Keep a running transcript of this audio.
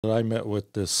I met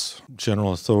with this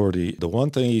general authority. The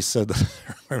one thing he said that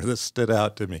I remember that stood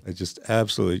out to me, it just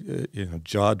absolutely,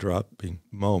 jaw-dropping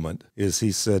moment, is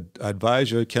he said, I advise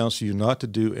you, I counsel you not to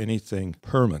do anything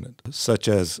permanent, such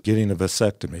as getting a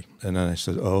vasectomy. And then I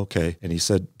said, oh, okay. And he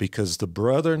said, because the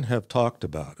brethren have talked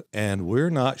about it, and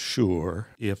we're not sure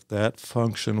if that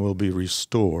function will be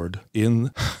restored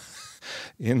in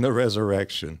the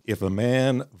resurrection if a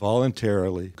man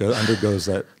voluntarily undergoes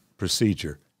that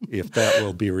procedure, if that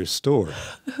will be restored.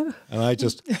 And I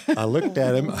looked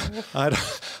at him. I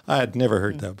had never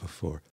heard that before.